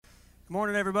Good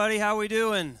morning, everybody. How are we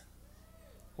doing?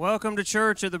 Welcome to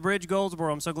church at the Bridge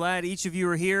Goldsboro. I'm so glad each of you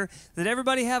are here. Did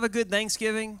everybody have a good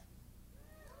Thanksgiving?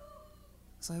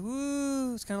 It's like,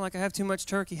 woo, it's kind of like I have too much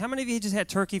turkey. How many of you just had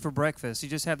turkey for breakfast? You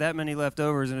just have that many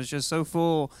leftovers and it's just so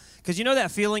full. Because you know that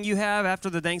feeling you have after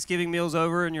the Thanksgiving meal's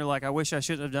over and you're like, I wish I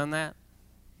shouldn't have done that?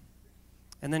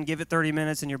 And then give it 30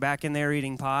 minutes and you're back in there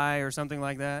eating pie or something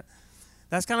like that.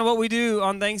 That's kind of what we do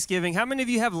on Thanksgiving. How many of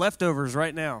you have leftovers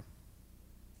right now?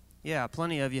 Yeah,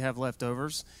 plenty of you have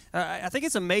leftovers. I think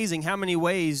it's amazing how many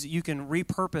ways you can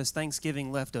repurpose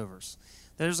Thanksgiving leftovers.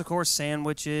 There's, of course,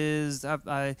 sandwiches.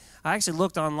 I actually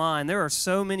looked online. There are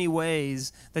so many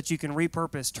ways that you can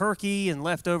repurpose turkey and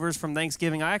leftovers from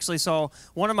Thanksgiving. I actually saw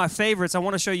one of my favorites. I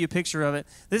want to show you a picture of it.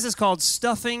 This is called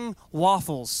stuffing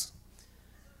waffles.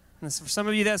 And for some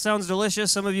of you, that sounds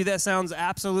delicious. Some of you, that sounds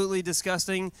absolutely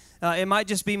disgusting. It might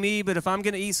just be me, but if I'm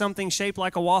going to eat something shaped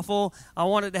like a waffle, I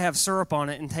want it to have syrup on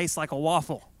it and taste like a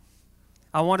waffle.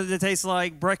 I want it to taste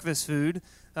like breakfast food.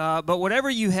 But whatever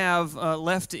you have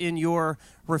left in your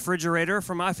refrigerator,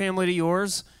 from my family to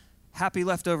yours, happy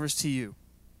leftovers to you.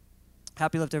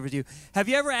 Happy leftovers to you. Have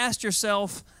you ever asked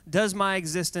yourself, does my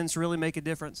existence really make a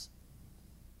difference?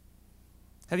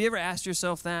 Have you ever asked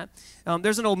yourself that?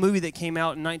 There's an old movie that came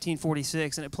out in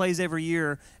 1946, and it plays every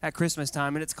year at Christmas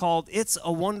time, and it's called It's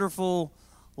a Wonderful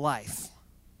Life.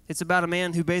 It's about a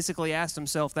man who basically asked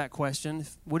himself that question,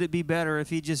 would it be better if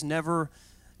he just never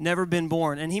been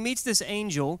born? And he meets this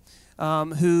angel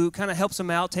who kind of helps him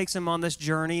out, takes him on this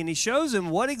journey, and he shows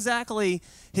him what exactly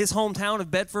his hometown of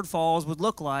Bedford Falls would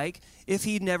look like if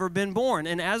he'd never been born.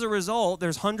 And as a result,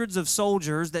 there's hundreds of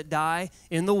soldiers that die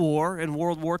in the war, in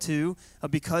World War II,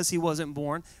 because he wasn't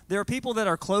born. There are people that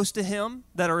are close to him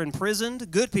that are imprisoned,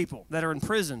 good people that are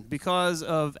imprisoned because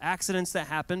of accidents that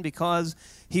happened because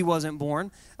he wasn't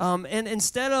born. And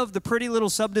instead of the pretty little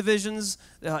subdivisions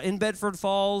in Bedford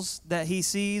Falls that he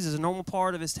sees as a normal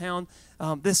part of his town,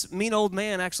 this mean old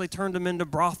man actually turned them into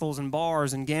brothels and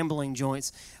bars and gambling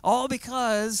joints, all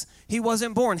because he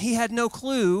wasn't born. He had no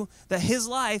clue that his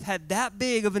life had that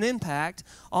big of an impact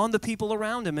on the people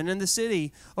around him and in the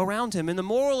city around him. And the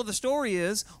moral of the story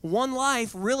is, one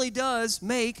life really does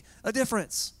make a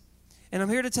difference. And I'm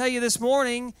here to tell you this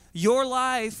morning, your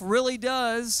life really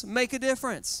does make a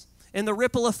difference in the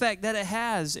ripple effect that it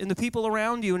has in the people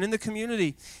around you and in the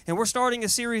community. And we're starting a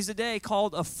series today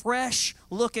called A Fresh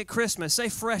Look at Christmas. Say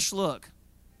fresh look.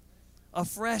 A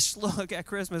fresh look at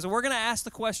Christmas. And we're going to ask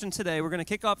the question today. We're going to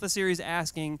kick off the series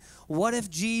asking, what if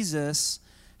Jesus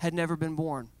had never been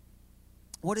born?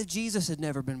 What if Jesus had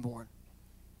never been born?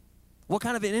 What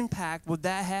kind of an impact would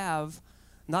that have,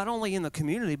 not only in the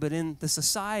community, but in the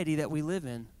society that we live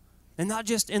in? And not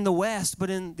just in the West, but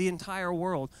in the entire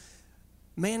world.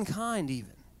 Mankind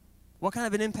even. What kind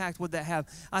of an impact would that have?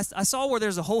 I saw where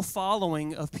there's a whole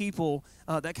following of people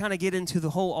that kind of get into the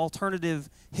whole alternative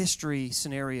history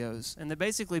scenarios, and they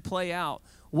basically play out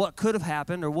what could have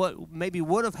happened or what maybe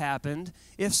would have happened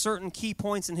if certain key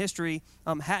points in history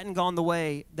hadn't gone the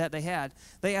way that they had.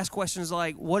 They ask questions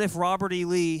like, what if Robert E.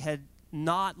 Lee had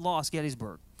not lost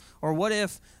Gettysburg? Or what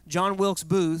if John Wilkes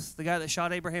Booth, the guy that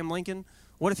shot Abraham Lincoln,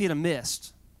 what if he had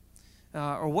missed?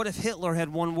 Or what if Hitler had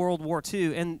won World War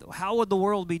II, and how would the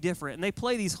world be different? And they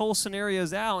play these whole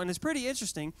scenarios out, and it's pretty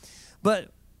interesting. But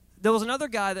there was another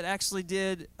guy that actually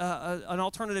did an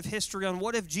alternative history on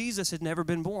what if Jesus had never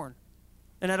been born.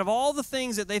 And out of all the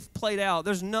things that they've played out,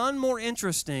 there's none more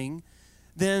interesting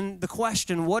than the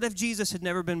question, what if Jesus had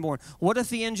never been born? What if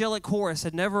the angelic chorus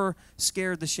had never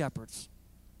scared the shepherds?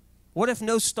 What if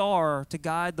no star to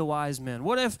guide the wise men?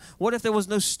 What if there was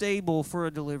no stable for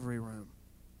a delivery room?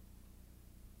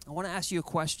 I want to ask you a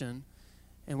question,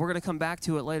 and we're going to come back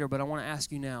to it later, but I want to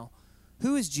ask you now.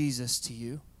 Who is Jesus to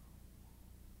you?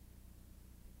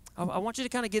 I want you to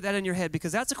kind of get that in your head,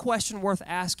 because that's a question worth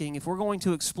asking if we're going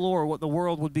to explore what the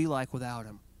world would be like without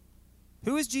him.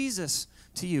 Who is Jesus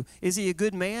to you? Is he a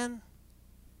good man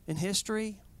in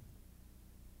history?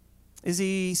 Is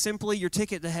he simply your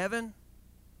ticket to heaven?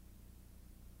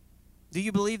 Do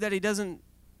you believe that he doesn't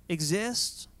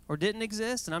exist or didn't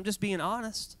exist? And I'm just being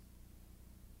honest.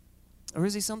 Or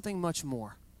is he something much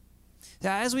more?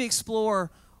 Now, as we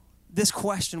explore this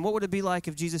question, what would it be like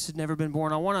if Jesus had never been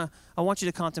born? I want you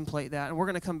to contemplate that, and we're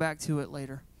going to come back to it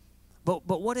later. But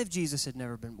what if Jesus had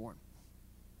never been born?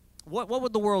 What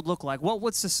would the world look like? What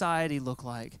would society look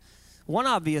like? One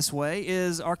obvious way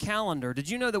is our calendar. Did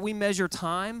you know that we measure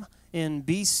time in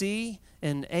BC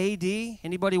and AD?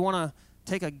 Anybody want to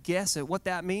take a guess at what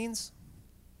that means?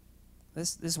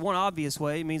 This one obvious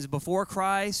way. It means before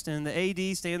Christ, and the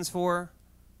AD stands for,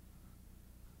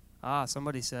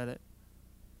 somebody said it.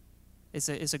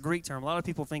 It's a Greek term. A lot of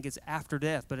people think it's after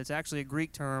death, but it's actually a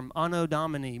Greek term, Anno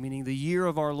Domini, meaning the year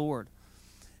of our Lord.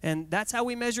 And that's how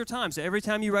we measure time. So every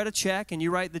time you write a check and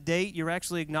you write the date, you're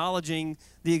actually acknowledging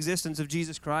the existence of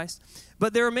Jesus Christ.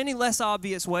 But there are many less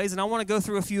obvious ways, and I want to go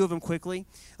through a few of them quickly.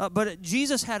 But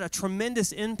Jesus had a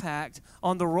tremendous impact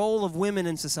on the role of women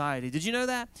in society. Did you know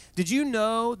that? Did you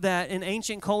know that in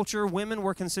ancient culture, women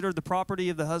were considered the property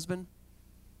of the husband?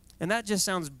 And that just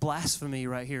sounds blasphemy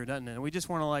right here, doesn't it? We just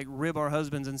want to rib our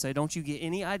husbands and say, don't you get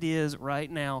any ideas right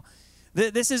now.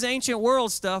 This is ancient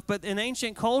world stuff, but in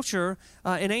ancient culture,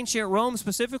 in ancient Rome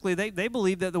specifically, they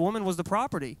believed that the woman was the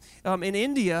property. In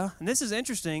India, and this is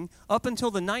interesting, up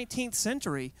until the 19th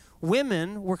century,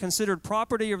 women were considered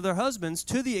property of their husbands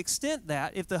to the extent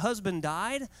that if the husband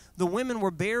died, the women were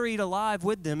buried alive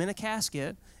with them in a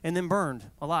casket and then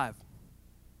burned alive.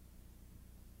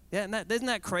 Yeah, and isn't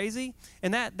that crazy?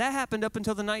 And that happened up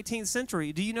until the 19th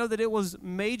century. Do you know that it was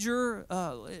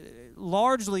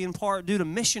largely in part due to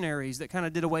missionaries that kind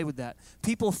of did away with that?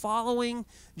 People following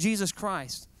Jesus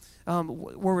Christ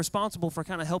were responsible for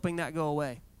kind of helping that go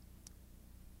away.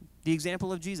 The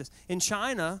example of Jesus. In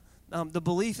China, the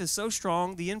belief is so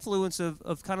strong, the influence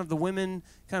of kind of the women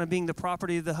kind of being the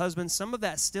property of the husband, some of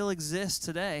that still exists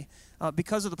today.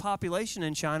 Because of the population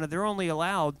in China, they're only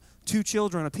allowed 2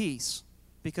 children apiece,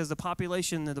 because the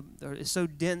population is so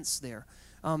dense there.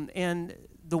 And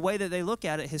the way that they look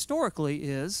at it historically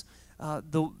is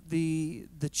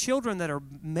the children that are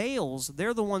males,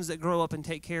 they're the ones that grow up and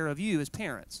take care of you as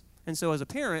parents. And so as a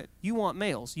parent, you want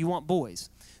males, you want boys,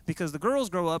 because the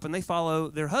girls grow up and they follow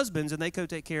their husbands and they go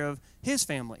take care of his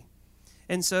family.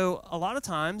 And so a lot of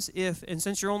times,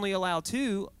 since you're only allowed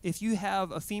 2, if you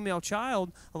have a female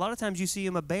child, a lot of times you see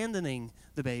them abandoning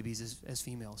the babies as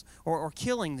females or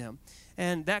killing them.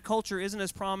 And that culture isn't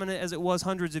as prominent as it was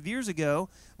hundreds of years ago,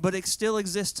 but it still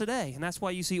exists today. And that's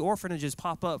why you see orphanages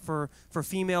pop up for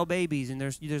female babies. And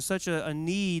there's such a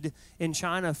need in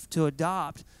China to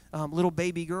adopt little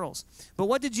baby girls. But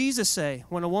what did Jesus say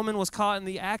when a woman was caught in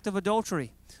the act of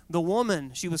adultery? The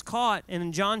woman, she was caught, and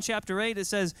in John chapter 8 it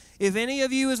says, if any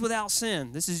of you is without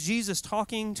sin, this is Jesus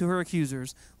talking to her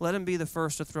accusers, let him be the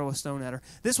first to throw a stone at her.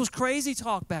 This was crazy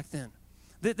talk back then.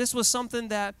 This was something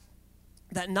that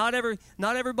not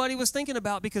everybody was thinking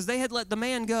about, because they had let the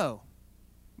man go,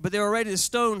 but they were ready to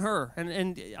stone her.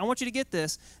 And I want you to get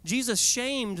this. Jesus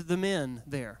shamed the men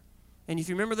there. And if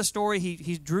you remember the story,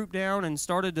 he drooped down and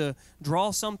started to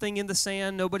draw something in the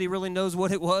sand. Nobody really knows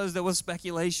what it was. There was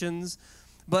speculations.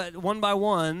 But one by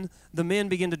one, the men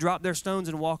began to drop their stones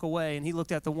and walk away. And he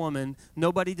looked at the woman.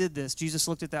 Nobody did this. Jesus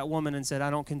looked at that woman and said, I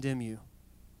don't condemn you.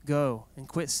 Go and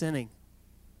quit sinning.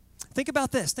 Think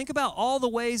about this. Think about all the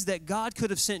ways that God could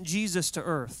have sent Jesus to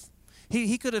earth.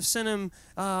 He could have sent him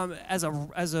as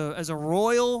a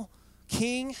royal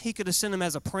king. He could have sent him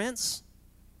as a prince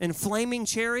in flaming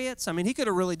chariots. I mean, he could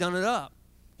have really done it up.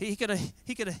 He could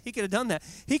have done that.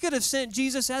 He could have sent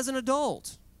Jesus as an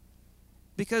adult,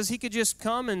 because he could just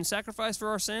come and sacrifice for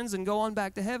our sins and go on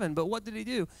back to heaven. But what did he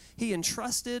do? He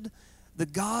entrusted the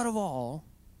God of all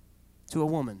to a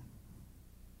woman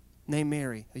named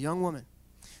Mary, a young woman.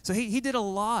 So he did a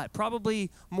lot, probably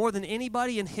more than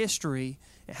anybody in history,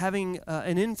 having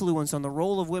an influence on the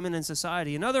role of women in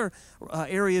society. Another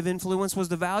area of influence was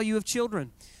the value of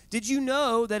children. Did you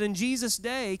know that in Jesus'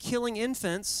 day, killing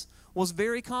infants was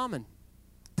very common?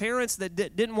 Parents that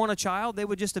didn't want a child, they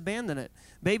would just abandon it.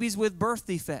 Babies with birth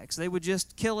defects, they would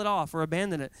just kill it off or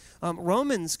abandon it.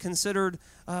 Romans considered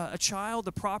a child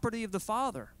the property of the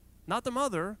father. Not the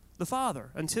mother, the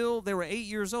father, until they were 8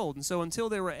 years old. And so until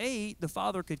they were 8, the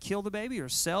father could kill the baby or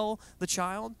sell the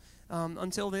child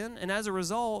until then. And as a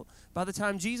result, by the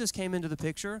time Jesus came into the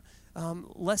picture,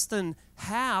 less than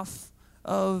half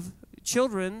of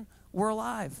children were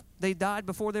alive. They died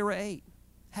before they were 8.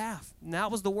 Half. And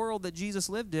that was the world that Jesus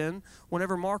lived in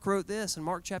whenever Mark wrote this. In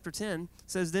Mark chapter 10,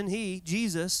 says, then he,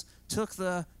 Jesus, took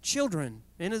the children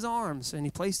in his arms and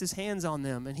he placed his hands on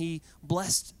them and he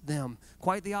blessed them.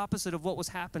 Quite the opposite of what was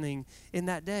happening in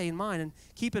that day in mind. And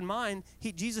keep in mind,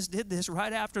 Jesus did this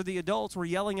right after the adults were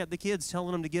yelling at the kids,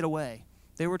 telling them to get away.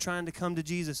 They were trying to come to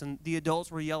Jesus and the adults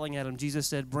were yelling at him. Jesus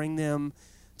said, bring them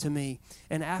to me.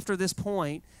 And after this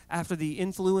point, after the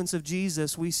influence of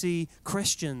Jesus, we see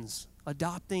Christians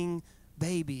adopting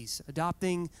babies,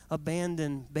 adopting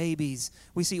abandoned babies.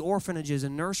 We see orphanages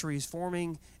and nurseries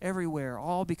forming everywhere,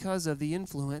 all because of the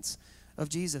influence of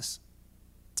Jesus.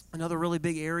 Another really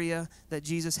big area that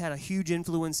Jesus had a huge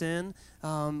influence in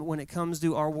when it comes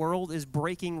to our world is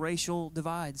breaking racial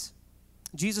divides.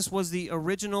 Jesus was the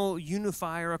original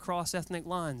unifier across ethnic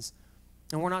lines.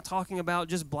 And we're not talking about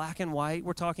just black and white.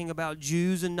 We're talking about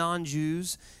Jews and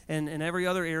non-Jews and every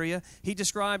other area. He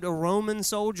described a Roman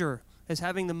soldier as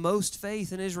having the most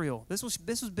faith in Israel. This was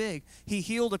big. He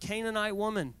healed a Canaanite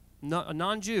woman, a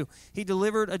non-Jew. He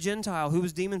delivered a Gentile who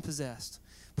was demon-possessed.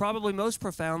 Probably most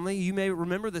profoundly, you may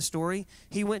remember this story,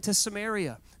 he went to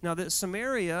Samaria. Now, that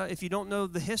Samaria, if you don't know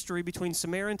the history between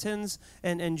Samaritans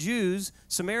and Jews,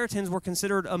 Samaritans were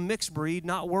considered a mixed breed,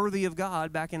 not worthy of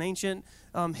God back in ancient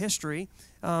history.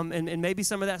 And maybe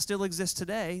some of that still exists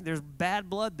today. There's bad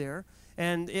blood there.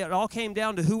 And it all came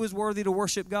down to who was worthy to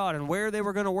worship God and where they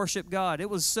were going to worship God. It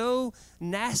was so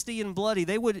nasty and bloody,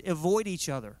 they would avoid each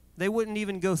other. They wouldn't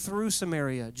even go through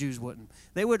Samaria, Jews wouldn't.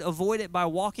 They would avoid it by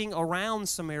walking around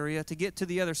Samaria to get to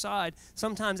the other side,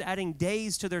 sometimes adding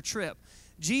days to their trip.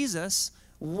 Jesus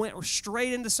went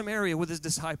straight into Samaria with his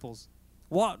disciples.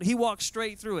 He walked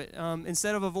straight through it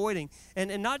instead of avoiding.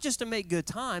 And not just to make good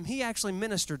time, he actually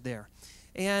ministered there.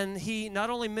 And he not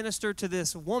only ministered to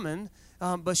this woman,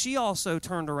 but she also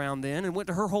turned around then and went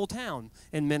to her whole town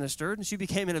and ministered. And she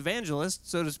became an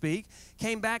evangelist, so to speak,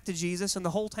 came back to Jesus, and the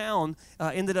whole town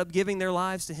ended up giving their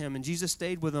lives to him. And Jesus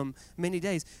stayed with them many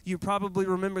days. You probably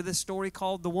remember this story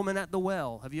called The Woman at the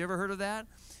Well. Have you ever heard of that?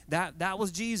 That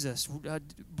was Jesus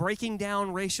breaking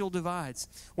down racial divides.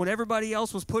 When everybody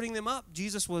else was putting them up,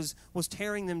 Jesus was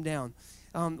tearing them down.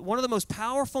 One of the most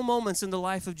powerful moments in the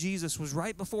life of Jesus was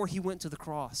right before he went to the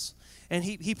cross. And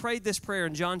he prayed this prayer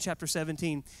in John chapter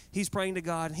 17. He's praying to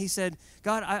God, and he said,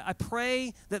 God, I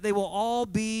pray that they will all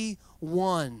be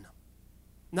one.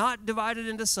 Not divided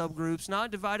into subgroups, not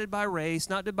divided by race,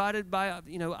 not divided by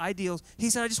ideals. He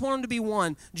said, I just want them to be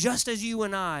one, just as you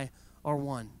and I are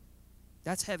one.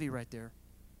 That's heavy right there.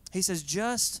 He says,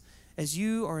 just as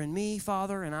you are in me,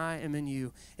 Father, and I am in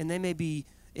you, and they may be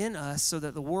in us so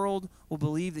that the world will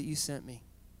believe that you sent me.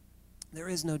 There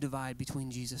is no divide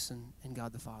between Jesus and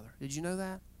God the Father. Did you know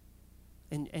that?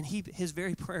 And his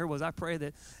very prayer was, I pray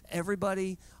that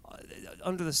everybody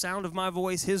under the sound of my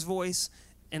voice, his voice,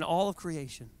 and all of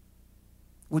creation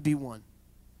would be one,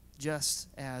 just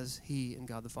as he and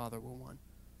God the Father were one.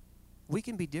 We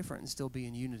can be different and still be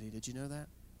in unity. Did you know that?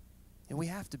 And we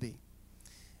have to be.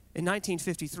 In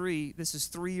 1953, this is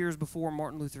 3 years before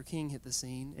Martin Luther King hit the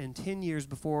scene, and 10 years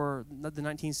before the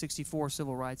 1964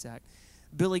 Civil Rights Act,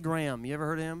 Billy Graham, you ever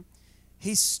heard of him?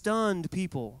 He stunned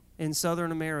people in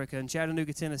Southern America, in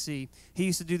Chattanooga, Tennessee. He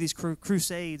used to do these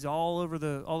crusades all over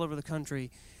the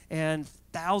country, and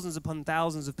thousands upon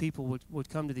thousands of people would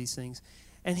come to these things.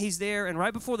 And he's there, and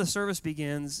right before the service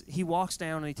begins, he walks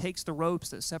down and he takes the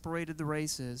ropes that separated the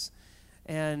races,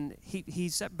 and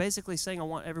he's basically saying, I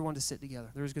want everyone to sit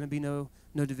together. There's going to be no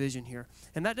division here.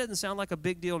 And that doesn't sound like a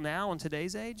big deal now in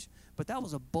today's age, but that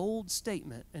was a bold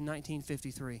statement in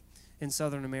 1953 in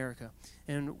Southern America.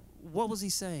 And what was he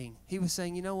saying? He was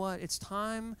saying, you know what? It's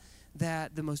time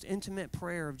that the most intimate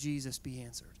prayer of Jesus be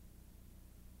answered.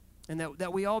 And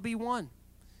that we all be one.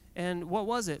 And what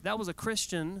was it? That was a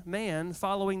Christian man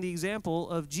following the example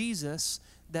of Jesus,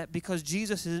 that because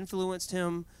Jesus has influenced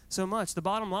him so much. The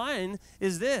bottom line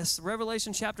is this.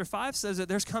 Revelation chapter 5 says that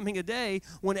there's coming a day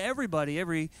when everybody,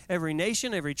 every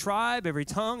nation, every tribe, every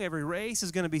tongue, every race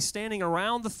is going to be standing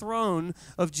around the throne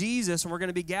of Jesus, and we're going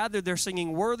to be gathered there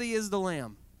singing, "Worthy is the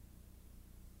Lamb."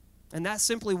 And that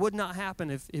simply would not happen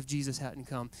if Jesus hadn't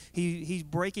come. He's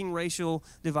breaking racial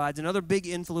divides. Another big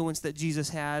influence that Jesus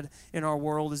had in our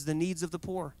world is the needs of the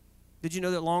poor. Did you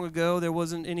know that long ago there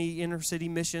wasn't any inner city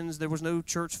missions? There was no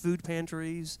church food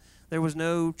pantries. There was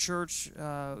no church,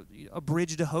 a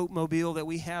Bridge to Hope mobile that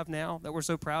we have now that we're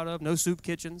so proud of. No soup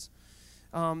kitchens.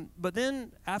 But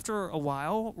then after a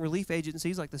while, relief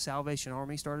agencies like the Salvation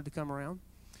Army started to come around.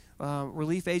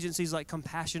 Relief agencies like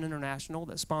Compassion International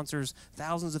that sponsors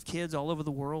thousands of kids all over the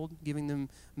world, giving them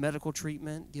medical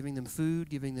treatment, giving them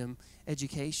food, giving them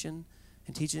education,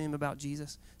 and teaching them about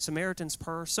Jesus. Samaritan's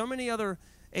Purse, so many other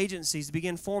agencies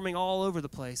began forming all over the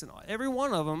place, and every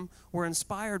one of them were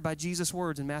inspired by Jesus'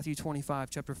 words in Matthew 25,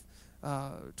 chapter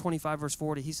 25, verse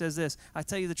 40. He says this, I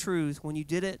tell you the truth, when you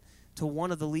did it to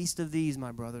one of the least of these,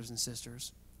 my brothers and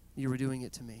sisters, you were doing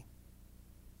it to me.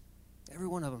 Every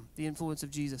one of them, the influence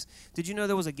of Jesus. Did you know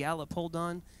there was a Gallup poll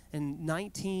done? And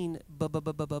 $19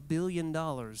 billion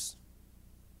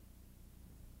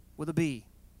with a B.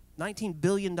 $19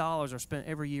 billion are spent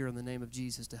every year in the name of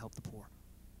Jesus to help the poor.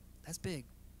 That's big.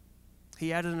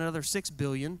 He added another $6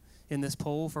 billion in this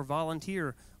poll for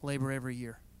volunteer labor every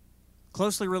year.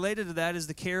 Closely related to that is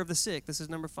the care of the sick. This is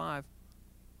number 5.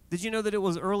 Did you know that it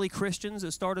was early Christians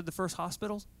that started the first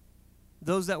hospitals?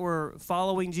 those that were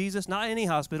following Jesus, not any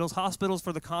hospitals, hospitals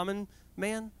for the common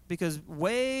man, because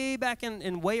way back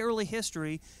in way early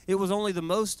history, it was only the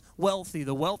most wealthy,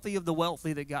 the wealthy of the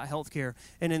wealthy that got health care.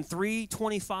 And in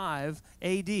 325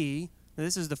 A.D.,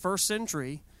 this is the first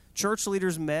century, church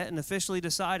leaders met and officially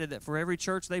decided that for every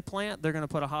church they plant, they're going to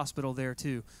put a hospital there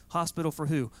too. Hospital for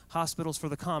who? Hospitals for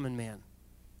the common man.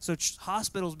 So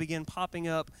hospitals began popping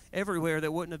up everywhere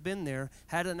that wouldn't have been there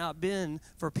had it not been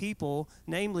for people,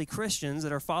 namely Christians,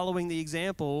 that are following the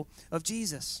example of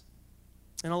Jesus.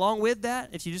 And along with that,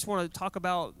 if you just want to talk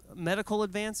about medical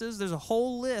advances, there's a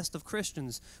whole list of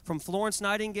Christians from Florence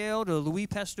Nightingale to Louis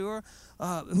Pasteur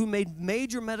who made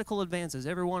major medical advances,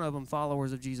 every one of them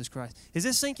followers of Jesus Christ. Is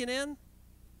this sinking in?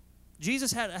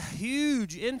 Jesus had a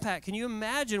huge impact. Can you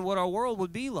imagine what our world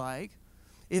would be like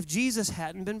if Jesus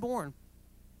hadn't been born?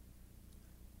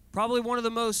 Probably one of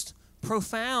the most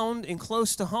profound and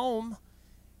close to home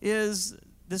is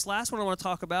this last one I want to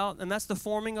talk about, and that's the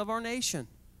forming of our nation.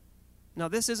 Now,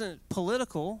 this isn't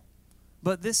political,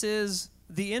 but this is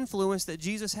the influence that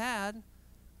Jesus had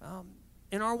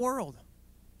in our world.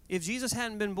 If Jesus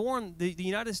hadn't been born, the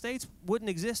United States wouldn't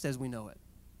exist as we know it.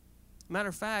 Matter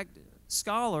of fact,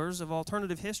 scholars of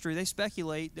alternative history, they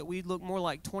speculate that we'd look more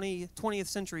like 20th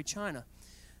century China.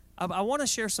 I want to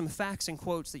share some facts and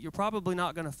quotes that you're probably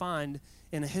not going to find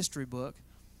in a history book.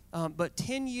 But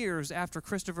 10 years after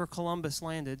Christopher Columbus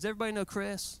landed, does everybody know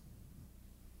Chris?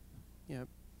 Yeah.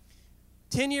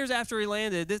 10 years after he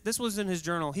landed, this was in his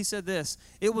journal. He said this: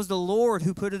 "It was the Lord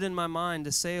who put it in my mind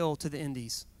to sail to the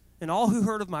Indies, and all who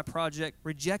heard of my project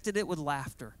rejected it with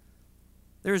laughter.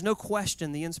 There is no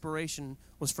question the inspiration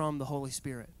was from the Holy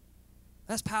Spirit."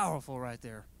 That's powerful right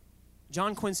there.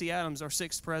 John Quincy Adams, our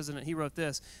 6th president, he wrote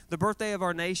this: "The birthday of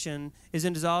our nation is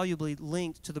indissolubly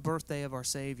linked to the birthday of our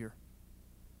Savior."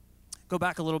 Go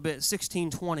back a little bit,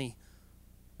 1620,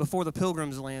 before the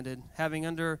Pilgrims landed,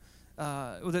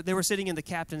 they were sitting in the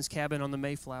captain's cabin on the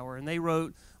Mayflower, and they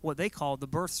wrote what they called the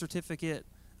Birth Certificate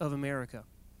of America.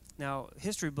 Now,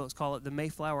 history books call it the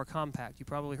Mayflower Compact. You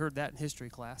probably heard that in history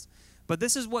class. But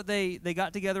this is what they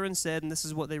got together and said, and this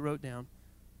is what they wrote down: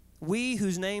 "We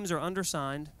whose names are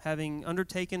undersigned, having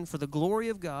undertaken for the glory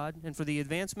of God and for the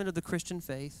advancement of the Christian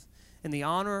faith, in the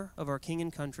honor of our king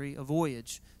and country, a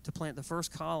voyage to plant the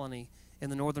first colony in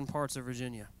the northern parts of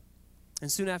Virginia."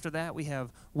 And soon after that, we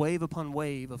have wave upon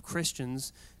wave of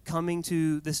Christians coming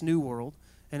to this new world.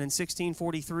 And in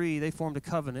 1643, they formed a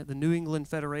covenant, the New England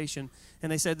Federation,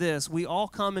 and they said this: "We all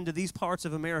come into these parts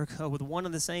of America with one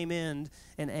and the same end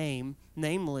and aim,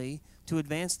 namely, to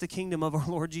advance the kingdom of our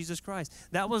Lord Jesus Christ."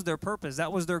 That was their purpose.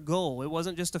 That was their goal. It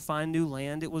wasn't just to find new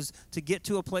land. It was to get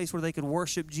to a place where they could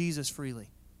worship Jesus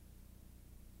freely.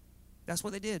 That's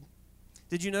what they did.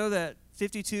 Did you know that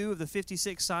 52 of the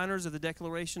 56 signers of the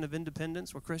Declaration of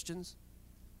Independence were Christians?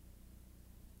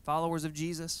 Followers of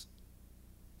Jesus,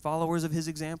 followers of his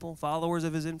example, followers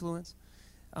of his influence.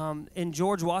 In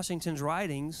George Washington's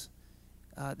writings,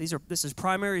 this is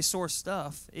primary source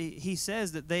stuff. He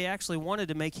says that they actually wanted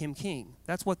to make him king.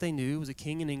 That's what they knew. It was a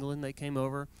king in England. They came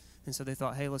over, and so they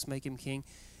thought, hey, let's make him king.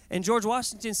 And George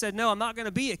Washington said, no, I'm not going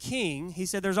to be a king. He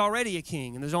said, there's already a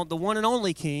king, and there's the one and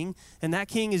only king, and that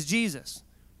king is Jesus.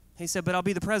 He said, but I'll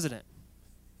be the president.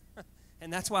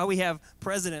 And that's why we have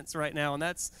presidents right now, and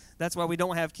that's why we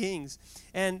don't have kings.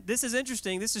 And this is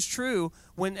interesting. This is true.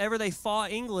 Whenever they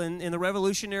fought England in the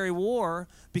Revolutionary War,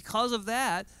 because of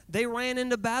that, they ran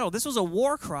into battle. This was a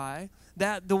war cry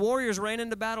that the warriors ran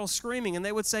into battle screaming, and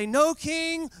they would say, no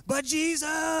king but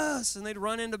Jesus! And they'd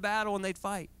run into battle and they'd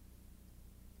fight.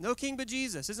 No king but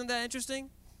Jesus. Isn't that interesting?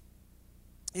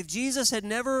 If Jesus had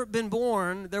never been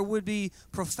born, there would be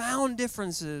profound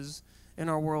differences in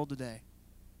our world today.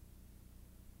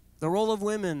 The role of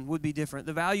women would be different.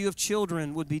 The value of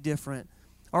children would be different.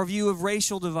 Our view of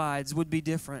racial divides would be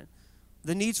different.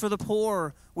 The needs for the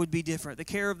poor would be different. The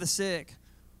care of the sick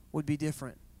would be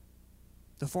different.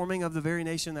 The forming of the very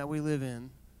nation that we live in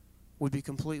would be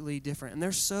completely different. And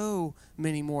there's so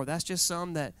many more. That's just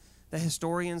some that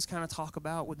historians kind of talk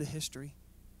about with the history.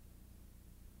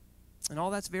 And all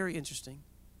that's very interesting.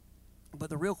 But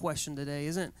the real question today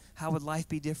isn't how would life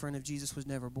be different if Jesus was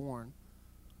never born.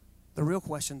 The real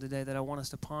question today that I want us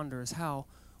to ponder is how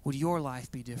would your life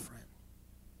be different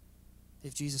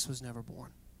if Jesus was never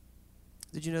born?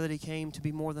 Did you know that he came to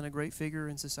be more than a great figure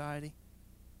in society?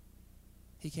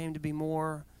 He came to be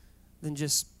more than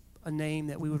just a name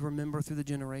that we would remember through the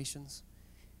generations.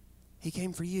 He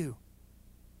came for you.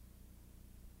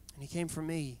 And he came for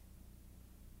me.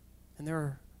 And there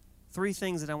are 3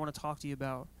 things that I want to talk to you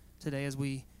about today as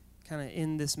we kind of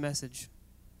end this message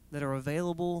that are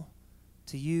available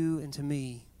to you and to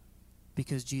me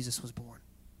Because Jesus was born.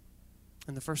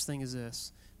 And the first thing is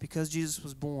this: because Jesus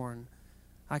was born,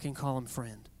 I can call him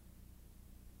friend.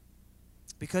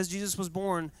 Because Jesus was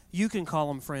born, you can call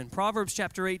him friend. Proverbs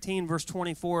chapter 18, verse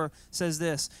 24 says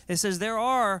this. It says, there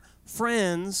are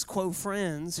friends, quote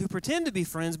friends, who pretend to be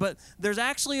friends, but there's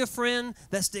actually a friend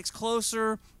that sticks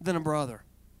closer than a brother.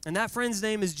 And that friend's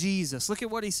name is Jesus. Look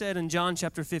at what he said in John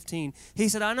chapter 15. He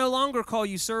said, I no longer call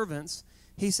you servants.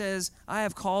 He says, I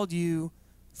have called you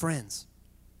friends.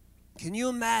 Can you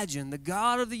imagine the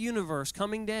God of the universe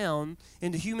coming down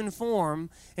into human form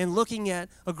and looking at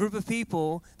a group of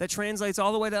people that translates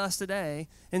all the way to us today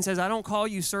and says, I don't call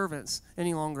you servants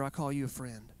any longer, I call you a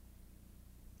friend?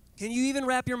 Can you even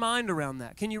wrap your mind around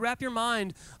that? Can you wrap your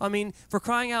mind, for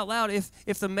crying out loud,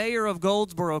 if the mayor of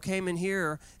Goldsboro came in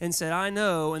here and said, I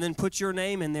know, and then put your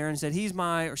name in there and said, he's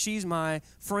my or she's my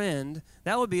friend,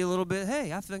 that would be a little bit,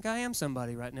 hey, I think I am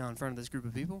somebody right now in front of this group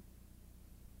of people.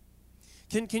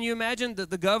 Can you imagine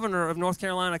the governor of North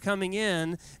Carolina coming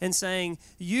in and saying,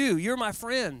 you're my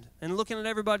friend, and looking at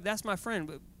everybody, that's my friend.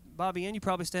 But Bobby Ann, you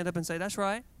probably stand up and say, that's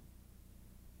right.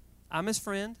 I'm his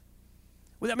friend.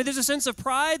 There's a sense of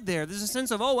pride there. There's a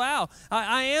sense of, oh, wow,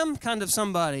 I am kind of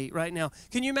somebody right now.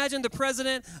 Can you imagine the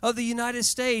president of the United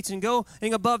States and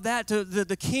going above that to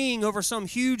the king over some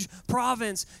huge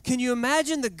province? Can you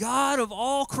imagine the God of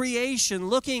all creation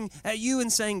looking at you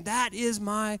and saying, that is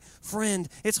my friend?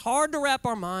 It's hard to wrap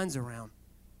our minds around.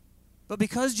 But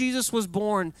because Jesus was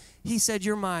born, he said,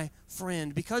 you're my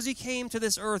friend. Because he came to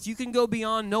this earth, you can go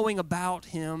beyond knowing about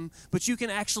him, but you can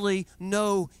actually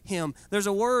know him. There's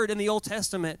a word in the Old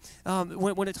Testament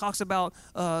when it talks about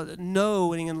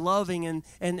knowing and loving,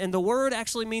 and the word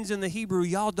actually means in the Hebrew,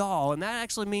 yadal, and that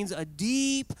actually means a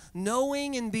deep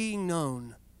knowing and being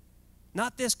known.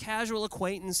 Not this casual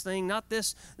acquaintance thing, not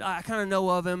this, I kind of know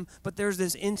of him, but there's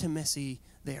this intimacy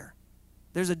there.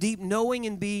 There's a deep knowing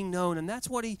and being known, and that's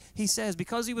what he says.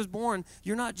 Because he was born,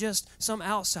 you're not just some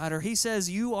outsider. He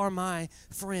says, you are my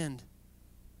friend.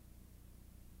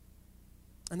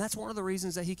 And that's one of the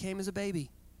reasons that he came as a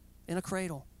baby in a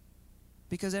cradle,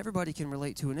 because everybody can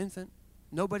relate to an infant.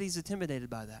 Nobody's intimidated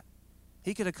by that.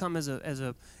 He could have come as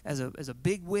a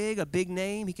big wig, a big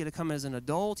name. He could have come as an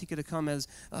adult. He could have come as,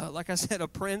 like I said, a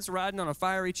prince riding on a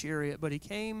fiery chariot. But he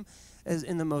came as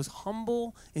in the most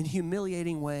humble and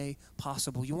humiliating way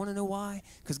possible. You want to know why?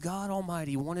 Because God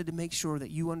Almighty wanted to make sure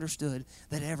that you understood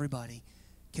that everybody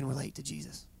can relate to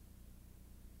Jesus.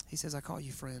 He says, I call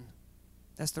you friend.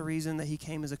 That's the reason that he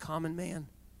came as a common man.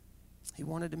 He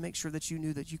wanted to make sure that you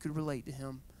knew that you could relate to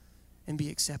him and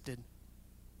be accepted.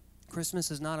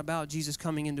 Christmas is not about Jesus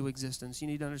coming into existence. You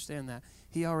need to understand that.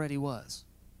 He already was.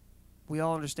 We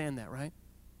all understand that, right?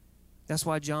 That's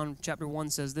why John chapter 1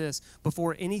 says this,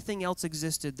 before anything else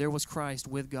existed, there was Christ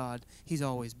with God. He's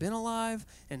always been alive,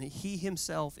 and he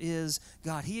himself is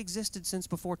God. He existed since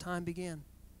before time began.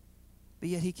 But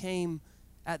yet he came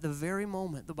at the very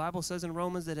moment. The Bible says in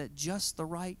Romans that at just the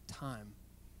right time,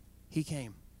 he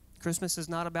came. Christmas is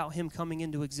not about him coming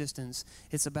into existence.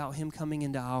 It's about him coming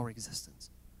into our existence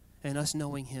and us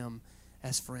knowing him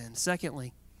as friend.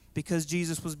 Secondly, because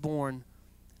Jesus was born,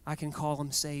 I can call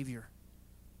him Savior.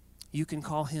 You can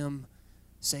call him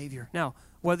Savior. Now,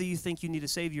 whether you think you need a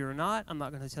Savior or not, I'm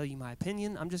not going to tell you my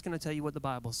opinion. I'm just going to tell you what the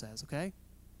Bible says, okay?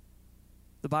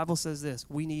 The Bible says this: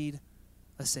 we need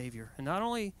a Savior. And not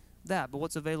only that, but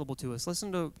what's available to us.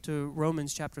 Listen to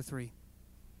Romans chapter 3.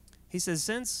 He says,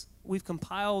 since we've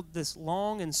compiled this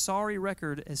long and sorry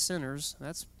record as sinners,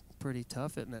 that's pretty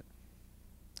tough, isn't it?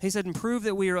 He said, and prove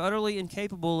that we are utterly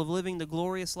incapable of living the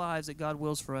glorious lives that God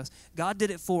wills for us. God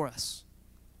did it for us.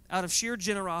 Out of sheer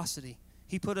generosity,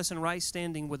 he put us in right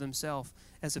standing with himself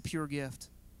as a pure gift.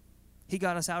 He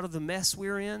got us out of the mess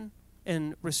we're in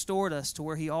and restored us to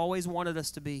where he always wanted us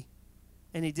to be.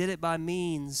 And he did it by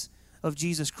means of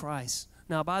Jesus Christ.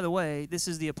 Now, by the way, this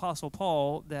is the Apostle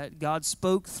Paul that God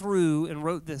spoke through and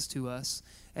wrote this to us.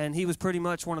 And he was pretty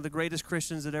much one of the greatest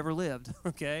Christians that ever lived,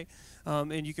 okay?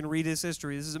 And you can read his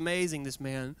history. This is amazing, this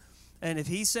man. And if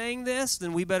he's saying this,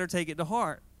 then we better take it to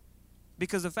heart.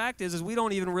 Because the fact is we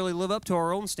don't even really live up to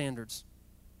our own standards,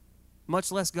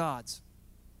 much less God's.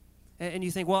 And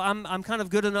you think, well, I'm kind of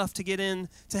good enough to get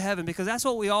into heaven, because that's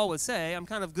what we all would say. I'm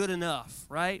kind of good enough,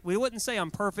 right? We wouldn't say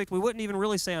I'm perfect. We wouldn't even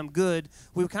really say I'm good.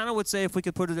 We kind of would say, if we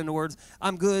could put it into words,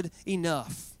 I'm good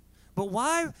enough. But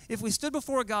why, if we stood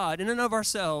before God in and of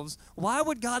ourselves, why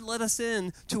would God let us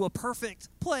in to a perfect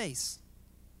place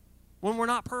when we're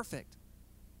not perfect?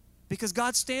 Because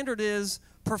God's standard is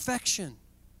perfection.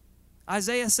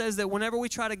 Isaiah says that whenever we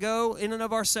try to go in and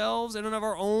of ourselves, in and of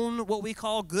our own, what we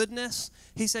call goodness,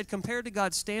 he said, compared to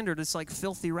God's standard, it's like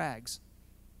filthy rags.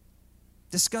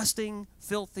 Disgusting,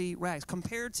 filthy rags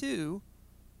compared to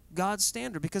God's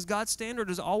standard, because God's standard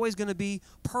is always going to be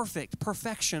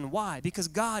perfection. Why? Because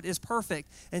God is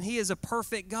perfect, and He is a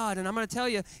perfect God. And I'm going to tell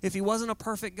you, if He wasn't a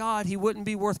perfect God, He wouldn't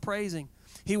be worth praising.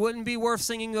 He wouldn't be worth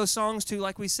singing those songs to,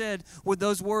 like we said, with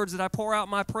those words that I pour out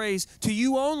my praise to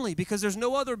you only, because there's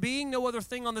no other being, no other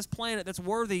thing on this planet that's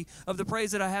worthy of the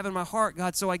praise that I have in my heart,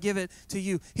 God, so I give it to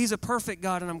you. He's a perfect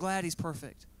God, and I'm glad He's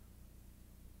perfect.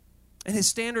 And His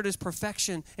standard is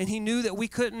perfection, and He knew that we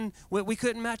couldn't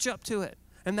match up to it.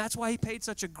 And that's why He paid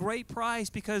such a great price,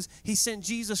 because He sent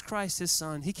Jesus Christ, His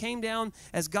Son. He came down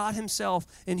as God Himself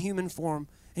in human form.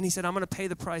 And He said, I'm going to pay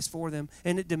the price for them.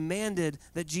 And it demanded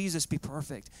that Jesus be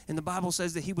perfect. And the Bible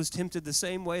says that He was tempted the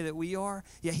same way that we are,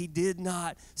 yet He did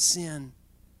not sin.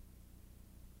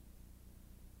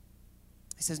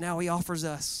 He says, now He offers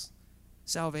us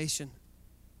salvation.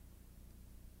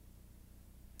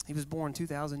 He was born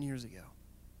 2,000 years ago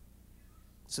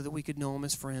so that we could know Him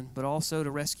as friend, but also to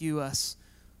rescue us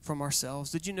from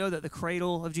ourselves. Did you know that the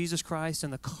cradle of Jesus Christ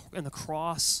and the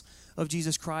cross of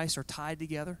Jesus Christ are tied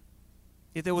together?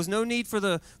 If there was no need for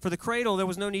the cradle, there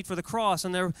was no need for the cross,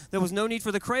 and there was no need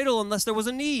for the cradle unless there was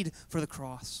a need for the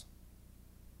cross.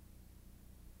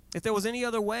 If there was any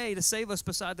other way to save us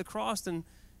beside the cross, then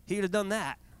He would have done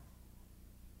that.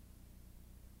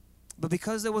 But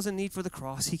because there was a need for the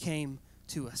cross, He came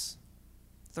to us.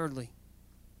 Thirdly,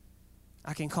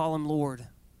 I can call Him Lord.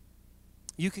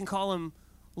 You can call Him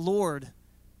Lord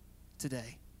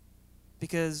today,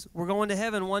 because we're going to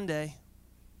heaven one day,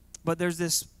 but there's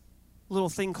this little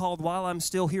thing called while I'm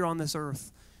still here on this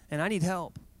earth, and I need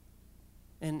help.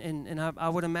 And I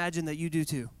would imagine that you do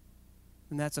too.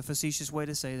 And that's a facetious way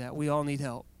to say that. We all need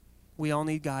help. We all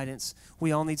need guidance.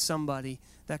 We all need somebody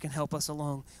that can help us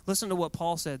along. Listen to what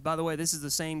Paul said. By the way, this is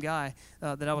the same guy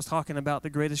that I was talking about, the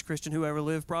greatest Christian who ever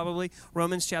lived probably.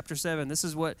 Romans chapter 7. This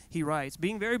is what he writes.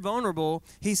 Being very vulnerable,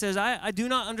 he says, I do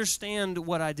not understand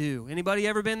what I do. Anybody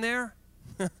ever been there?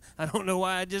 I don't know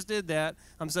why I just did that.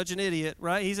 I'm such an idiot,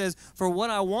 right? He says, for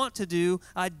what I want to do,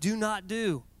 I do not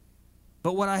do.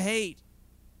 But what I hate,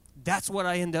 that's what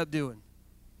I end up doing.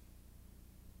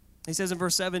 He says in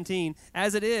verse 17,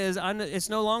 as it is, it's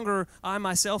no longer I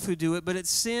myself who do it, but it's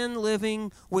sin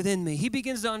living within me. He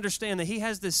begins to understand that he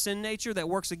has this sin nature that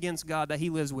works against God that he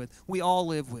lives with. We all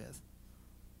live with.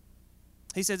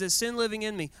 He says, it's sin living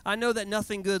in me. I know that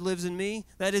nothing good lives in me.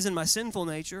 That is in my sinful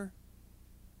nature.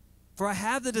 For I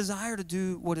have the desire to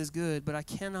do what is good, but I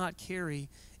cannot carry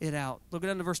it out. Look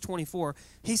down to verse 24.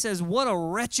 He says, what a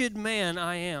wretched man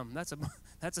I am. That's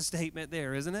a statement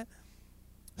there, isn't it?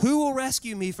 Who will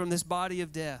rescue me from this body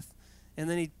of death? And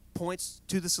then he points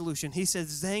to the solution. He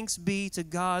says, thanks be to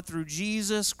God through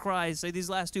Jesus Christ. Say these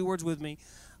last two words with me.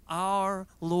 Our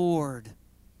Lord.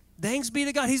 Thanks be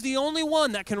to God. He's the only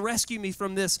one that can rescue me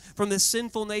from this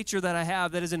sinful nature that I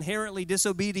have that is inherently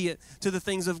disobedient to the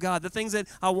things of God. The things that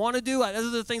I want to do, those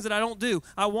are the things that I don't do.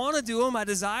 I want to do them. I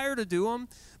desire to do them.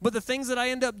 But the things that I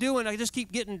end up doing, I just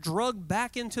keep getting drugged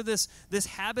back into this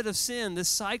habit of sin, this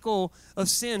cycle of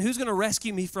sin. Who's going to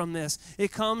rescue me from this?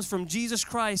 It comes from Jesus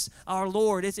Christ, our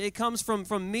Lord. It comes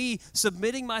from me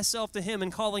submitting myself to Him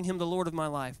and calling Him the Lord of my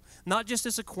life. Not just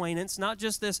this acquaintance, not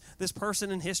just this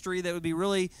person in history that would be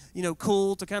really,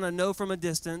 cool to kind of know from a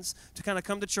distance, to kind of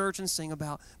come to church and sing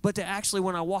about, but to actually,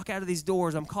 when I walk out of these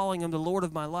doors, I'm calling Him the Lord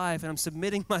of my life, and I'm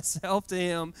submitting myself to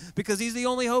Him because He's the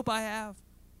only hope I have.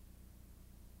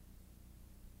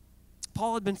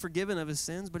 Paul had been forgiven of his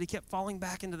sins, but he kept falling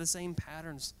back into the same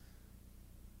patterns.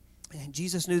 And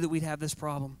Jesus knew that we'd have this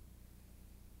problem.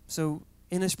 So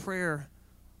in his prayer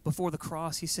before the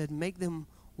cross, he said, make them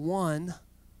one,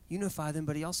 unify them,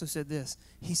 but he also said this.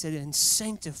 He said, and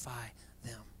sanctify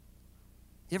them.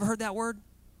 You ever heard that word?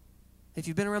 If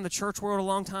you've been around the church world a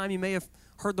long time, you may have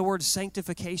heard the word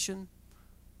sanctification.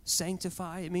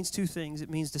 Sanctify, it means two things. It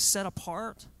means to set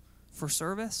apart for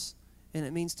service, and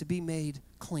it means to be made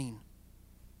clean.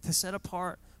 To set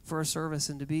apart for a service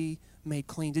and to be made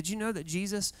clean. Did you know that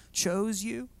Jesus chose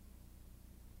you?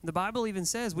 The Bible even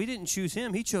says we didn't choose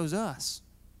Him, He chose us.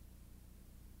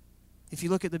 If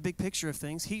you look at the big picture of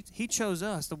things, He chose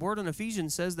us. The word in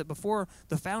Ephesians says that before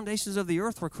the foundations of the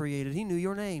earth were created, He knew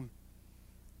your name.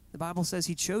 The Bible says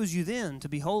He chose you then to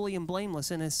be holy and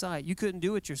blameless in His sight. You couldn't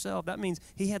do it yourself. That means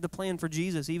He had the plan for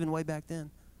Jesus even way back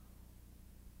then.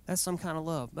 That's some kind of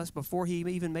love. That's before He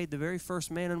even made the very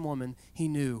first man and woman, He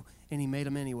knew, and He made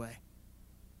them anyway.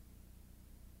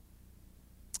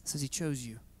 It says He chose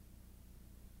you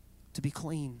to be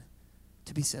clean,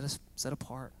 to be set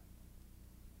apart.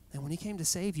 And when He came to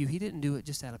save you, He didn't do it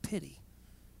just out of pity.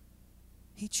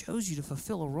 He chose you to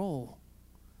fulfill a role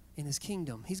in His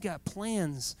kingdom. He's got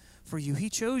plans for you. He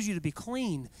chose you to be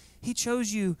clean. He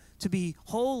chose you to be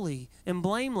holy and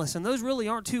blameless. And those really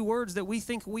aren't two words that we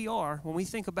think we are when we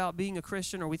think about being a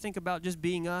Christian or we think about just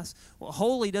being us. Well,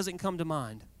 holy doesn't come to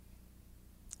mind.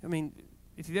 I mean,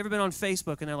 if you've ever been on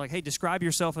Facebook and they're like, hey, describe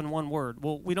yourself in one word.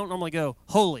 Well, we don't normally go,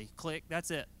 holy, click, that's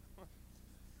it.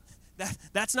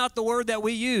 That's not the word that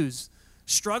we use.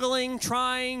 Struggling,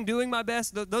 trying, doing my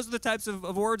best, those are the types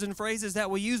of words and phrases that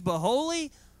we use. But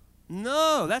holy?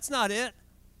 No, that's not it.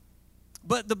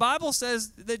 But the Bible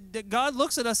says that God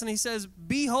looks at us and he says,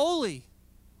 be holy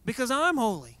because I'm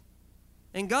holy.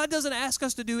 And God doesn't ask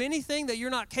us to do anything that you're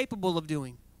not capable of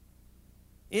doing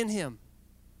in him.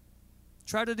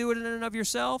 Try to do it in and of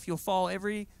yourself, you'll fall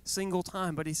every single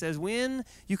time. But he says, when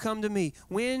you come to me,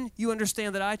 when you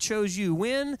understand that I chose you,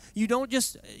 when you don't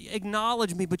just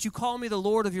acknowledge me, but you call me the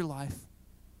Lord of your life,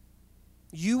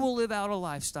 you will live out a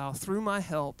lifestyle through my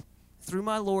help, through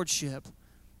my lordship,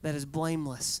 that is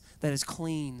blameless, that is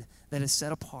clean, that is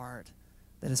set apart,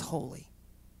 that is holy.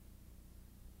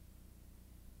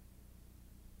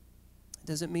 It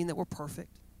doesn't mean that we're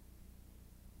perfect,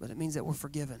 but it means that we're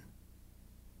forgiven.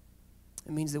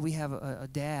 It means that we have a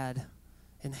dad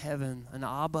in heaven, an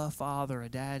Abba Father, a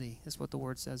daddy. That's what the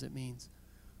word says it means.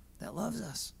 That loves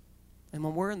us. And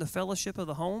when we're in the fellowship of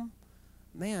the home,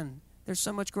 man, there's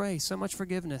so much grace, so much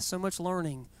forgiveness, so much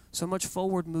learning, so much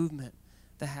forward movement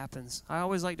that happens. I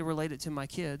always like to relate it to my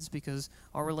kids because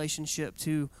our relationship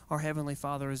to our Heavenly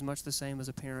Father is much the same as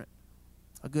a parent.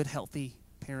 A good, healthy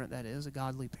parent, that is, a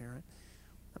godly parent.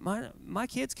 My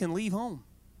kids can leave home,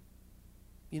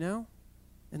 you know?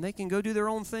 And they can go do their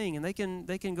own thing, and they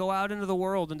can go out into the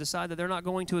world and decide that they're not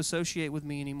going to associate with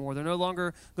me anymore. They're no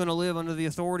longer going to live under the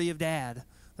authority of dad.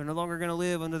 They're no longer going to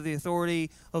live under the authority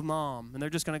of mom, and they're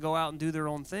just going to go out and do their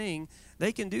own thing.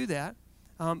 They can do that,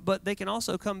 but they can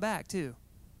also come back too.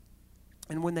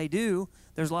 And when they do,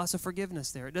 there's lots of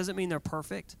forgiveness there. It doesn't mean they're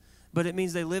perfect, but it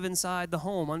means they live inside the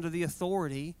home under the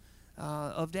authority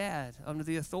of dad, under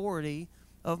the authority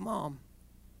of mom.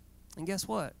 And guess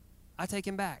what? I take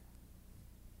him back.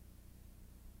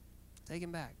 Take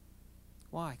him back.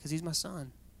 Why? Because he's my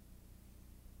son.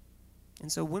 And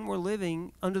so when we're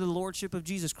living under the lordship of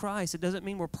Jesus Christ, it doesn't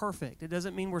mean we're perfect. It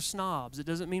doesn't mean we're snobs. It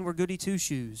doesn't mean we're goody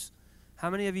two-shoes. How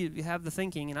many of you have the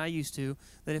thinking, and I used to,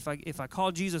 that if I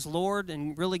call Jesus Lord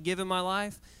and really give him my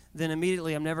life, then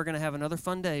immediately I'm never going to have another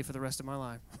fun day for the rest of my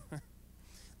life?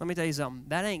 Let me tell you something.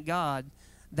 That ain't God.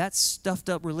 That's stuffed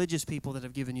up religious people that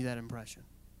have given you that impression.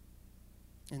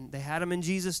 And they had them in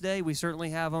Jesus' day. We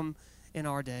certainly have them in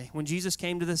our day. When Jesus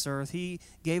came to this earth, he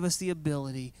gave us the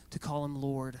ability to call him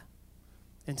Lord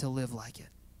and to live like it.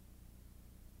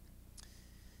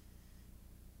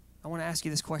 I want to ask you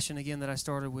this question again that I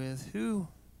started with. Who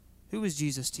is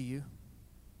Jesus to you?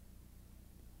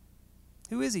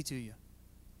 Who is he to you?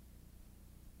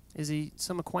 Is he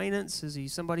some acquaintance? Is he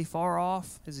somebody far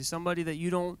off? Is he somebody that you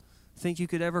don't think you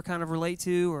could ever kind of relate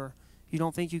to, or you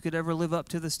don't think you could ever live up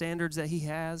to the standards that he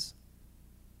has?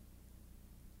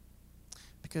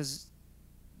 Because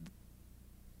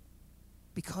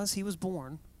he was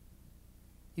born,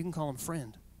 you can call him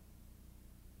friend.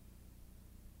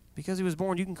 Because he was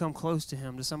born, you can come close to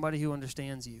him, to somebody who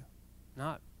understands you,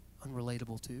 not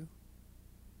unrelatable to.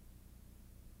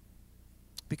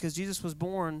 Because Jesus was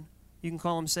born, you can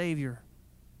call him Savior.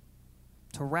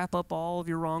 To wrap up all of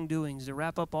your wrongdoings, to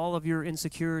wrap up all of your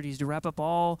insecurities, to wrap up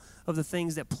all of the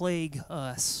things that plague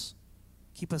us,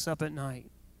 keep us up at night,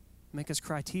 make us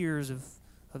cry tears of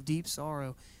deep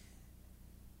sorrow,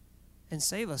 and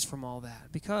save us from all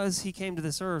that. Because he came to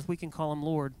this earth, we can call him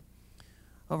Lord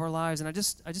of our lives. And I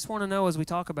just want to know, as we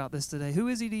talk about this today, who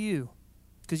is he to you?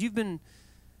 Because you've been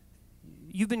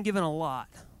given a lot.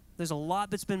 There's a lot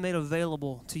that's been made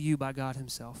available to you by God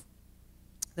himself.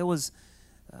 There was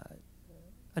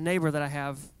a neighbor that I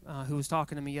have who was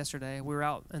talking to me yesterday. We were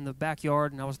out in the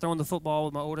backyard, and I was throwing the football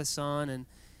with my oldest son,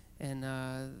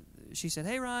 and she said,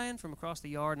 "Hey, Ryan," from across the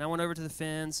yard. And I went over to the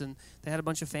fence, and they had a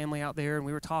bunch of family out there, and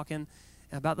we were talking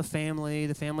about the family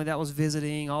that was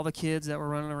visiting, all the kids that were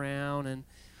running around. And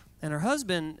her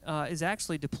husband is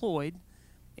actually deployed.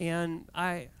 And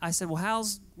I said, well,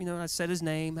 I said his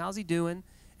name, how's he doing?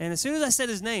 And as soon as I said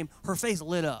his name, her face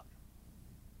lit up.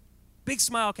 Big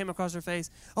smile came across her face.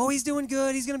 "Oh, he's doing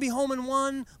good. He's going to be home in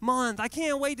 1 month. I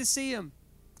can't wait to see him."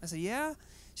 I said, "Yeah?"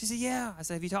 She said, "Yeah." I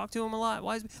said, "Have you talked to him a lot?"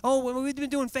 "Why well, we've been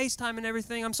doing FaceTime and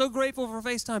everything. I'm so grateful for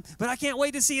FaceTime, but I can't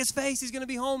wait to see his face. He's going to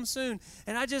be home soon."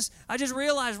 And I just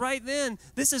realized right then,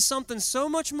 this is something so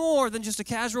much more than just a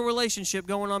casual relationship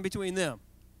going on between them.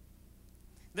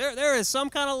 There is some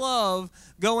kind of love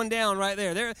going down right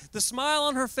there. The smile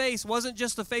on her face wasn't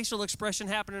just the facial expression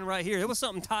happening right here. It was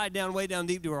something tied down way down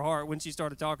deep to her heart when she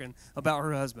started talking about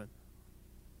her husband.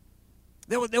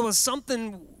 There was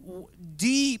something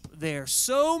deep there,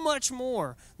 so much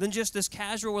more than just this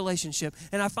casual relationship.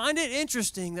 And I find it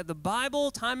interesting that the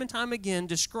Bible, time and time again,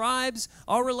 describes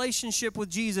our relationship with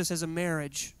Jesus as a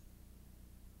marriage.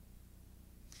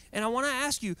 And I want to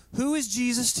ask you, who is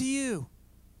Jesus to you?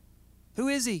 Who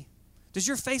is he? Does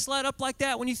your face light up like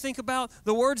that when you think about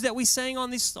the words that we sang on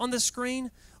this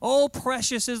screen? Oh,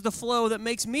 precious is the flow that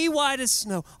makes me white as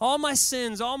snow. All my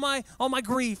sins, all my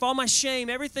grief, all my shame,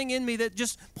 everything in me that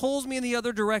just pulls me in the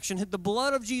other direction. The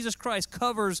blood of Jesus Christ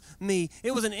covers me.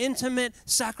 It was an intimate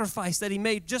sacrifice that he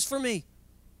made just for me,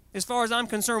 as far as I'm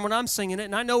concerned when I'm singing it.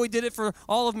 And I know he did it for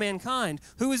all of mankind.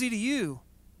 Who is he to you?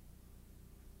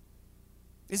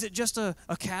 Is it just a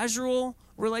casual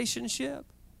relationship?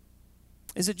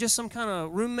 Is it just some kind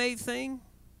of roommate thing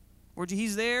where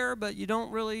he's there, but you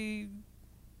don't really,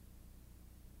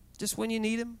 just when you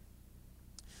need him?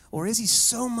 Or is he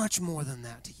so much more than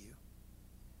that to you?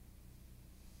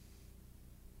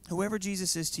 Whoever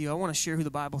Jesus is to you, I want to share who the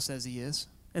Bible says he is.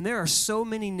 And there are so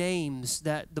many names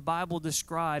that the Bible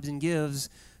describes and gives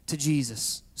to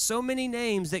Jesus. So many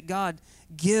names that God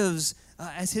gives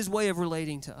as his way of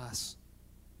relating to us.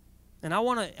 And I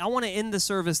want to end the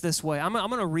service this way. I'm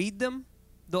going to read them.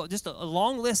 Just a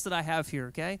long list that I have here,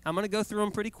 okay? I'm going to go through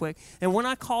them pretty quick. And when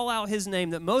I call out his name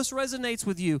that most resonates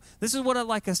with you, this is what I'd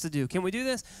like us to do. Can we do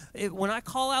this? When I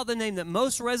call out the name that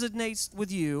most resonates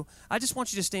with you, I just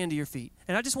want you to stand to your feet.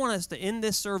 And I just want us to end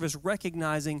this service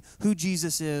recognizing who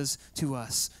Jesus is to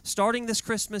us. Starting this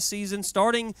Christmas season,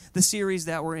 starting the series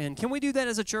that we're in. Can we do that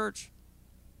as a church?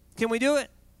 Can we do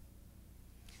it?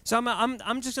 So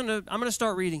I'm just going to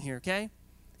start reading here, okay?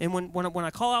 And when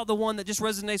I call out the one that just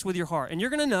resonates with your heart, and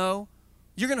you're going to know,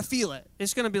 you're going to feel it.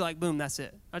 It's going to be like, boom, that's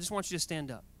it. I just want you to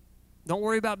stand up. Don't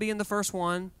worry about being the first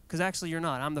one, because actually you're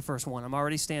not. I'm the first one. I'm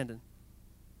already standing.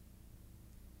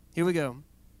 Here we go.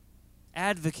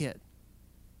 Advocate.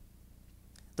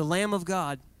 The Lamb of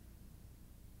God.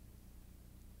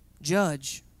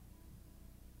 Judge.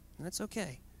 And that's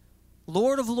okay.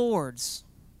 Lord of Lords.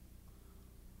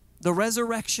 The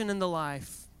resurrection and the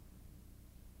life.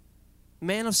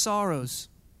 Man of sorrows,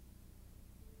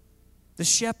 the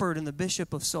shepherd and the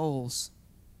bishop of souls,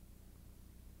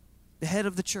 the head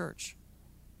of the church,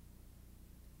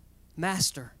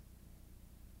 master,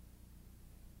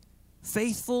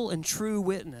 faithful and true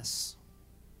witness,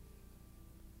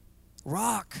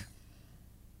 rock,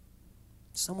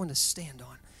 someone to stand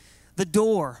on, the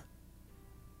door,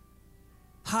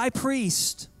 high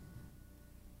priest,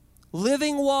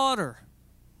 living water,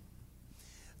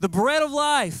 the bread of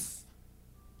life,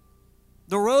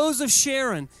 the rose of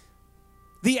Sharon,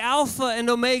 the Alpha and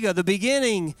Omega, the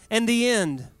beginning and the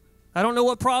end. I don't know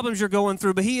what problems you're going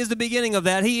through, but he is the beginning of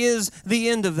that. He is the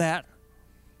end of that.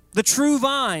 The true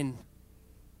vine.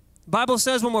 The Bible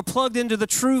says when we're plugged into the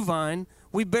true vine,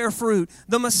 we bear fruit.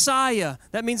 The Messiah,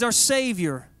 that means our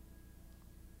Savior.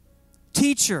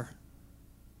 Teacher.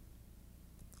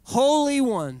 Holy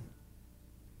One.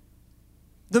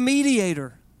 The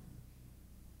Mediator.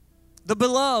 The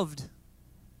Beloved.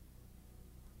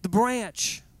 The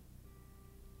branch,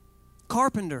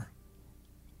 carpenter,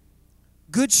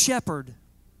 good shepherd,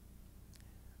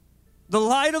 the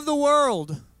light of the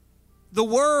world, the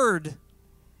word,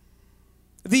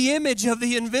 the image of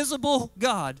the invisible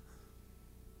God,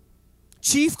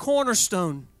 chief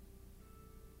cornerstone,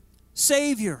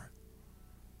 Savior,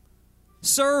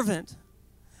 servant,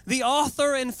 the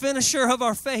author and finisher of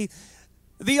our faith,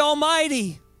 the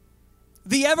Almighty,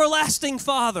 the everlasting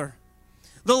Father,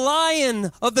 the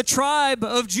Lion of the tribe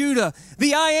of Judah,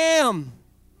 the I Am,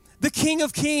 the King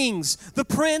of Kings, the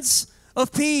Prince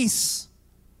of Peace,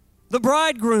 the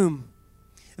Bridegroom,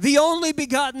 the only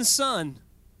begotten Son.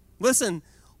 Listen,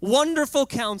 Wonderful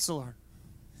Counselor.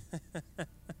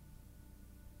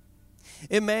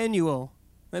 Emmanuel,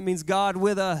 that means God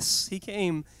with us. He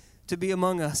came to be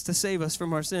among us, to save us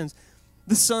from our sins.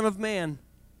 The Son of Man,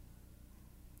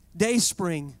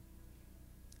 Dayspring,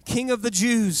 King of the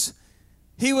Jews.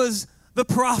 He was the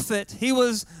prophet. He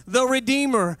was the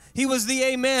Redeemer. He was the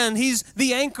Amen. He's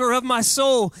the anchor of my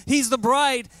soul. He's the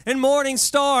bright and morning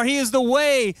star. He is the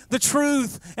way, the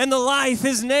truth, and the life.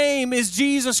 His name is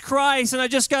Jesus Christ. And I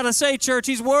just got to say, church,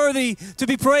 he's worthy to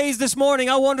be praised this morning.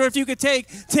 I wonder if you could take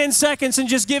 10 seconds and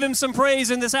just give him some praise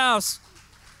in this house.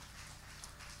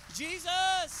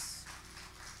 Jesus.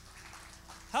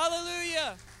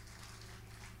 Hallelujah.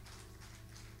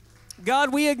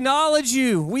 God, we acknowledge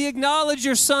you. We acknowledge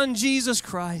your Son, Jesus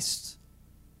Christ.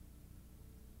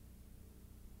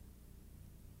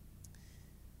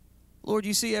 Lord,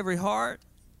 you see every heart.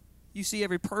 You see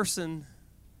every person.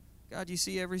 God, you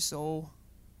see every soul.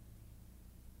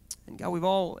 And God, we've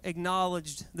all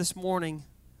acknowledged this morning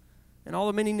and all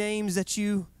the many names that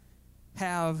you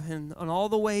have and on all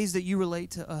the ways that you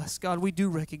relate to us. God, we do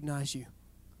recognize you.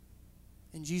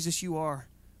 And Jesus, you are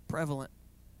prevalent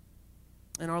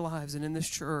in our lives and in this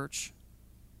church.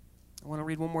 I want to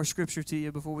read one more scripture to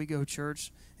you before we go,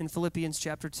 church. In Philippians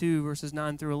chapter 2, verses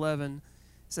 9 through 11,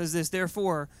 it says this,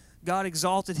 "Therefore, God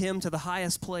exalted him to the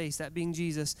highest place," that being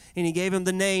Jesus, "and he gave him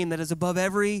the name that is above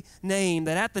every name,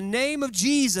 that at the name of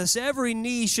Jesus every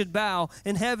knee should bow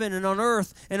in heaven and on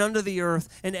earth and under the earth,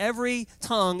 and every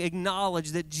tongue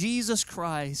acknowledge that Jesus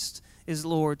Christ is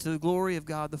Lord, to the glory of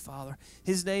God the Father."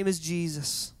 His name is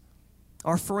Jesus,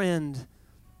 our friend.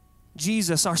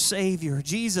 Jesus, our Savior.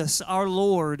 Jesus, our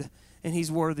Lord, and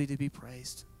he's worthy to be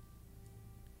praised.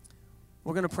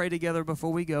 We're going to pray together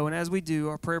before we go, and as we do,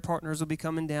 our prayer partners will be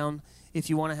coming down. If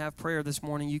you want to have prayer this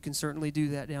morning, you can certainly do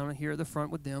that down here at the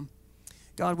front with them.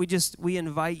 God, we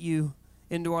invite you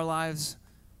into our lives.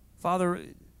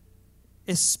 Father,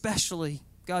 especially,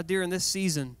 God, during this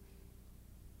season,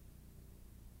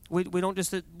 we don't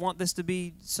just want this to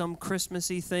be some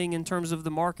Christmassy thing in terms of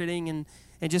the marketing and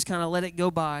just kind of let it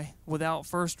go by without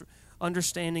first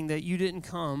understanding that you didn't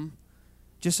come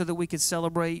just so that we could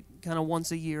celebrate kind of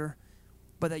once a year,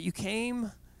 but that you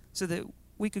came so that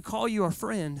we could call you our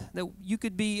friend, that you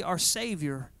could be our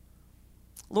Savior,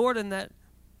 Lord, and that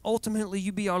ultimately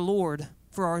you be our Lord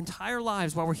for our entire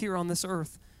lives while we're here on this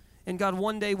earth. And God,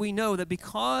 one day we know that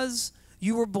because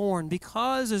you were born,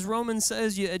 because, as Romans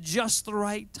says, you at just the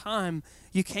right time,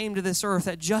 you came to this earth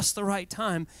at just the right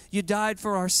time. You died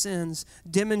for our sins,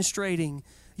 demonstrating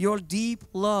your deep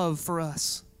love for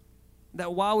us,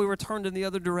 that while we were turned in the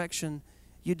other direction,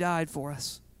 you died for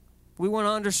us. We want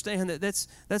to understand that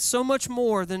that's so much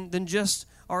more than just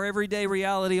our everyday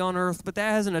reality on earth, but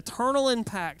that has an eternal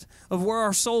impact of where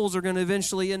our souls are going to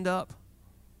eventually end up.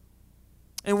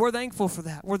 And we're thankful for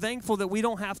that. We're thankful that we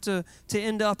don't have to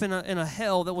end up in a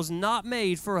hell that was not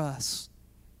made for us.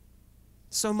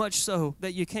 So much so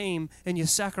that you came and you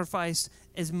sacrificed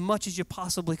as much as you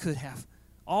possibly could have.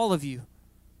 All of you.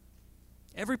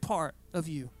 Every part of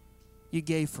you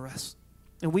gave for us.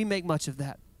 And we make much of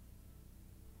that.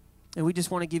 And we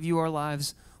just want to give you our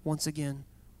lives once again.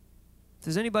 If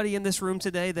there's anybody in this room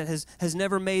today that has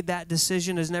never made that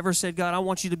decision, has never said, God, I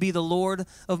want you to be the Lord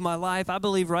of my life, I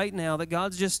believe right now that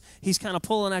God's he's kind of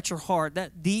pulling at your heart,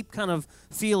 that deep kind of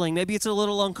feeling. Maybe it's a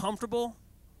little uncomfortable.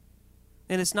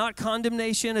 And it's not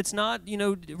condemnation. It's not,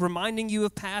 reminding you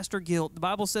of past or guilt. The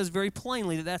Bible says very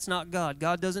plainly that that's not God.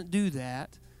 God doesn't do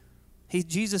that.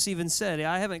 Jesus even said,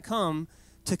 I haven't come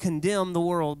to condemn the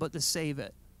world, but to save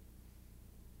it.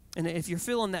 And if you're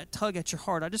feeling that tug at your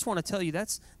heart, I just want to tell you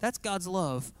that's God's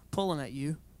love pulling at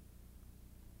you.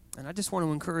 And I just want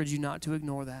to encourage you not to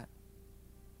ignore that.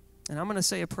 And I'm going to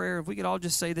say a prayer. If we could all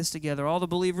just say this together, all the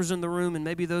believers in the room and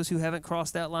maybe those who haven't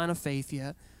crossed that line of faith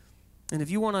yet. And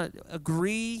if you want to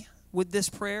agree with this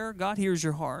prayer, God hears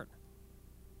your heart.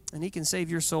 And he can save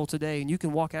your soul today. And you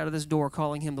can walk out of this door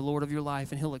calling him the Lord of your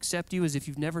life. And he'll accept you as if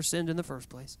you've never sinned in the first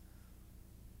place.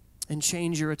 And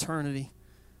change your eternity.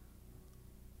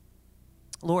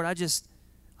 Lord,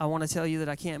 I want to tell you that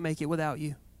I can't make it without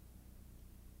you.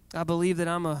 I believe that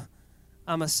I'm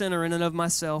a sinner in and of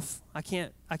myself. I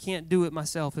can't do it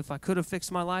myself. If I could have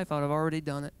fixed my life, I would have already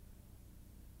done it.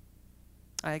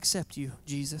 I accept you,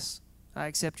 Jesus. I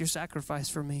accept your sacrifice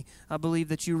for me. I believe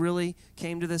that you really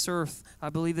came to this earth. I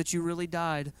believe that you really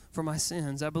died for my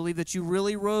sins. I believe that you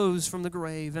really rose from the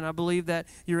grave, and I believe that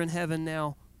you're in heaven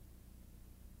now.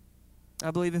 I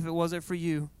believe if it wasn't for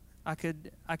you, I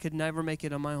could never make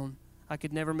it on my own. I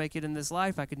could never make it in this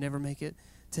life. I could never make it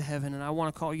to heaven, and I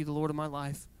want to call you the Lord of my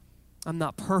life. I'm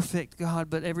not perfect, God,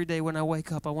 but every day when I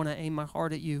wake up, I want to aim my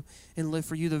heart at you and live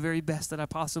for you the very best that I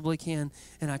possibly can,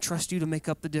 and I trust you to make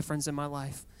up the difference in my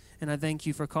life. And I thank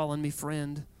you for calling me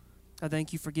friend. I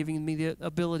thank you for giving me the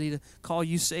ability to call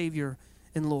you Savior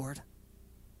and Lord.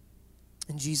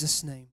 In Jesus' name.